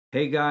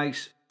Hey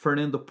guys,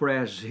 Fernando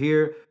Perez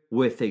here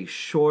with a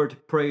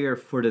short prayer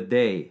for the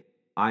day.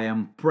 I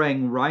am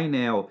praying right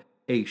now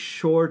a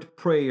short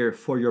prayer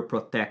for your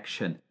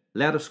protection.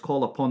 Let us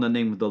call upon the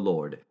name of the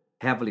Lord.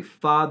 Heavenly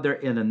Father,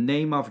 in the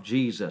name of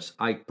Jesus,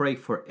 I pray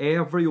for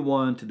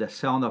everyone to the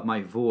sound of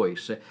my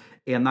voice,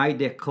 and I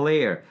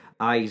declare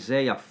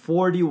Isaiah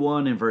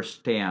 41 and verse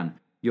 10.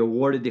 Your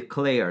word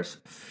declares,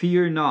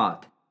 "Fear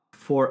not,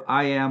 for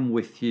I am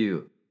with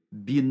you.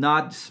 Be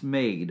not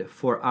dismayed,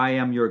 for I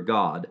am your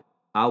God.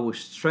 I will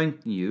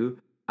strengthen you,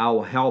 I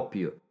will help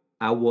you.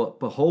 I will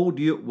uphold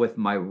you with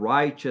my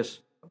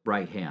righteous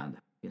right hand."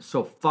 And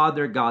so,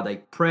 Father God,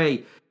 I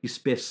pray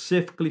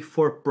specifically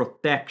for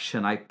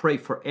protection. I pray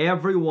for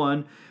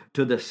everyone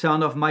to the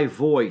sound of my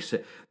voice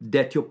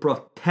that you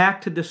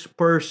protect this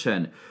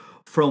person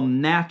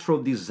from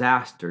natural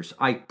disasters.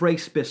 I pray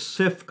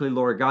specifically,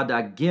 Lord God,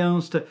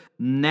 against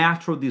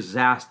natural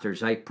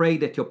disasters. I pray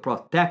that you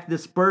protect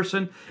this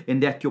person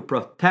and that you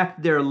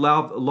protect their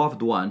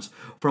loved ones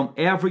from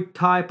every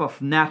type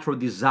of natural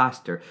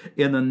disaster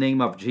in the name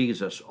of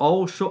Jesus.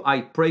 Also,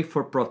 I pray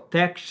for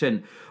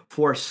protection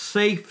for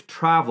safe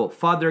travel.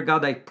 Father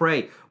God, I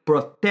pray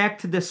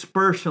protect this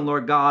person,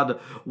 Lord God,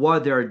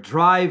 while they're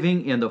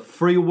driving in the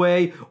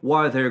freeway,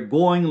 while they're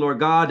going, Lord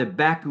God,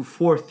 back and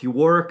forth to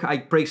work. I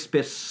pray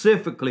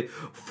specifically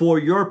for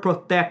your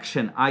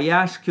protection. I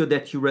ask you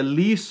that you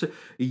release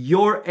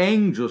your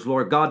angels,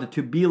 Lord God,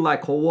 to be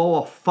like a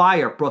wall of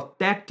fire,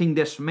 protecting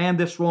this man,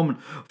 this woman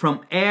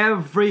from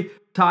every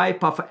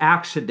type of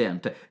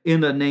accident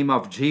in the name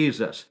of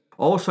Jesus.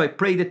 Also, I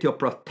pray that you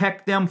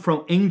protect them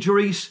from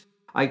injuries.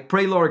 I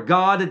pray, Lord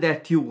God,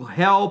 that you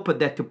help,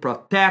 that you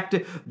protect,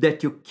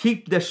 that you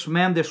keep this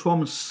man, this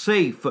woman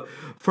safe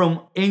from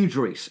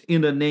injuries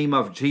in the name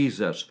of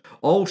Jesus.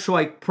 Also,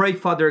 I pray,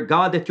 Father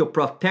God, that you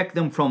protect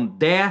them from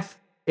death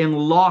and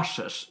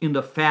losses in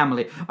the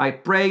family. I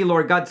pray,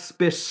 Lord God,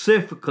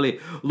 specifically,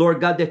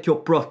 Lord God, that you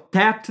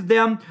protect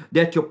them,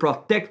 that you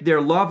protect their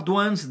loved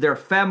ones, their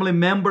family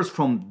members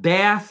from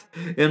death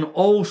and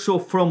also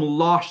from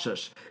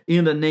losses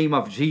in the name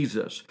of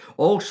Jesus.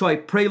 Also, I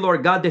pray,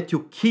 Lord God, that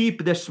you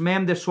keep this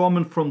man, this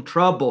woman from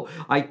trouble.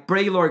 I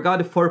pray, Lord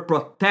God, for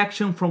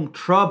protection from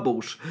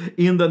troubles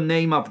in the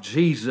name of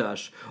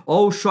Jesus.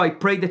 Also, I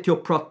pray that you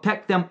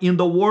protect them in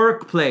the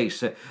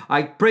workplace.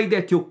 I pray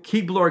that you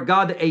keep, Lord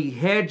God, a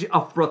hedge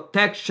of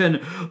protection,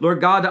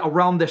 Lord God,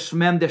 around this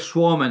man, this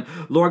woman.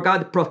 Lord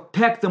God,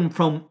 protect them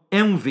from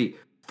envy,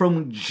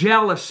 from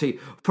jealousy,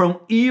 from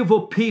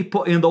evil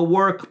people in the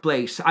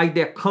workplace. I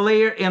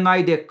declare and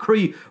I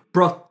decree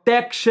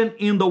protection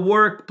in the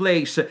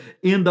workplace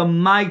in the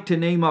mighty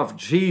name of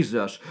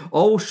Jesus.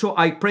 Also,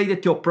 I pray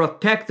that you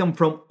protect them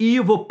from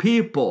evil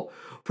people,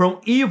 from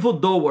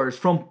evildoers,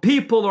 from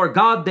people, Lord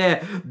God,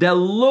 that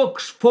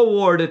looks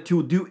forward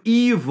to do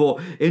evil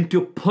and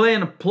to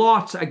plan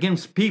plots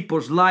against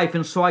people's life.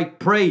 And so I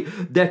pray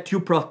that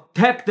you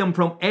protect them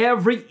from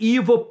every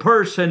evil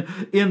person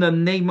in the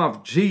name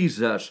of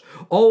Jesus.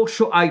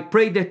 Also, I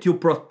pray that you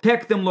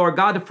protect them, Lord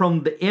God,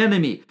 from the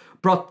enemy.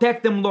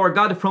 Protect them, Lord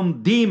God,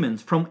 from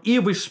demons, from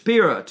evil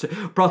spirits.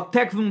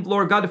 Protect them,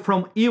 Lord God,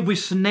 from evil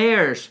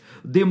snares,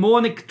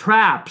 demonic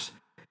traps,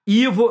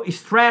 evil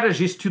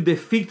strategies to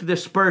defeat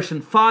this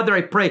person. Father,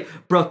 I pray,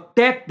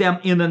 protect them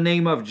in the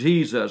name of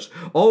Jesus.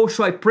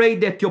 Also, I pray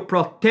that you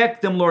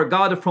protect them, Lord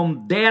God,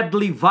 from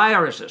deadly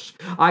viruses.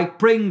 I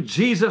pray in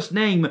Jesus'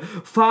 name.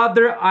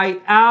 Father, I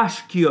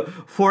ask you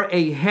for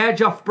a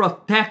hedge of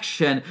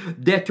protection,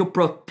 that you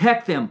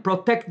protect them,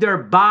 protect their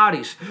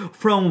bodies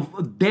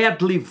from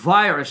deadly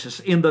viruses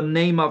in the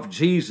name of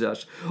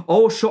Jesus.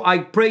 Also, I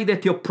pray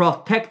that you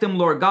protect them,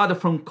 Lord God,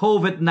 from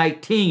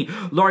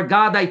COVID-19. Lord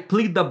God, I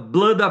plead the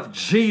blood of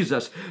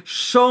Jesus.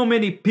 So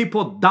many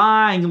people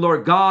dying,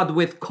 Lord God,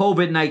 with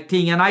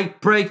COVID-19. And I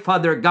pray,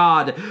 Father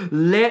God,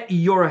 let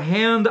your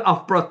hand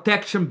of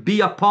protection be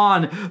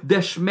upon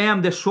this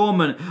man, this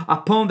woman,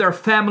 upon their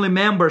family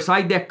members.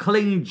 I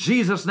declare in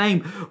Jesus'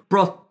 name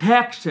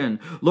protection,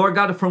 Lord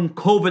God, from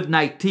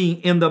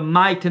COVID-19 in the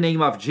mighty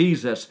name of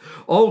Jesus.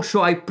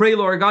 Also, I pray,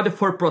 Lord God,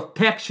 for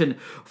protection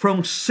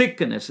from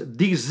sickness,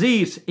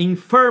 disease,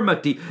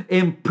 infirmity,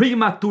 and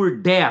premature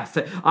death.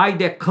 I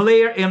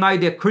declare and I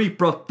decree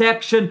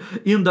protection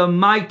in the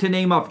mighty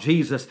name of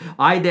Jesus.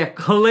 I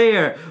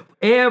declare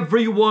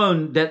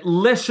everyone that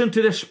listen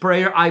to this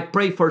prayer, I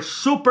pray for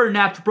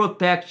supernatural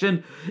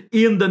protection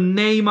in the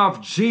name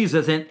of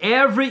Jesus. And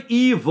every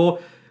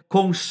evil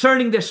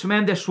concerning this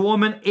man, this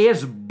woman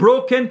is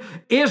broken,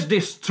 is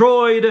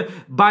destroyed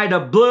by the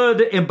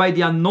blood and by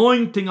the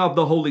anointing of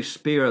the Holy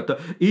Spirit.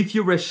 If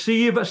you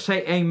receive,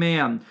 say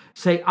amen.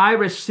 Say, I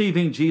receive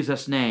in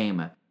Jesus'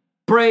 name.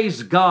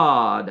 Praise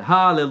God.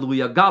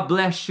 Hallelujah. God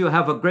bless you.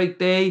 Have a great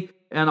day,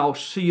 and I'll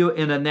see you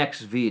in the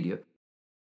next video.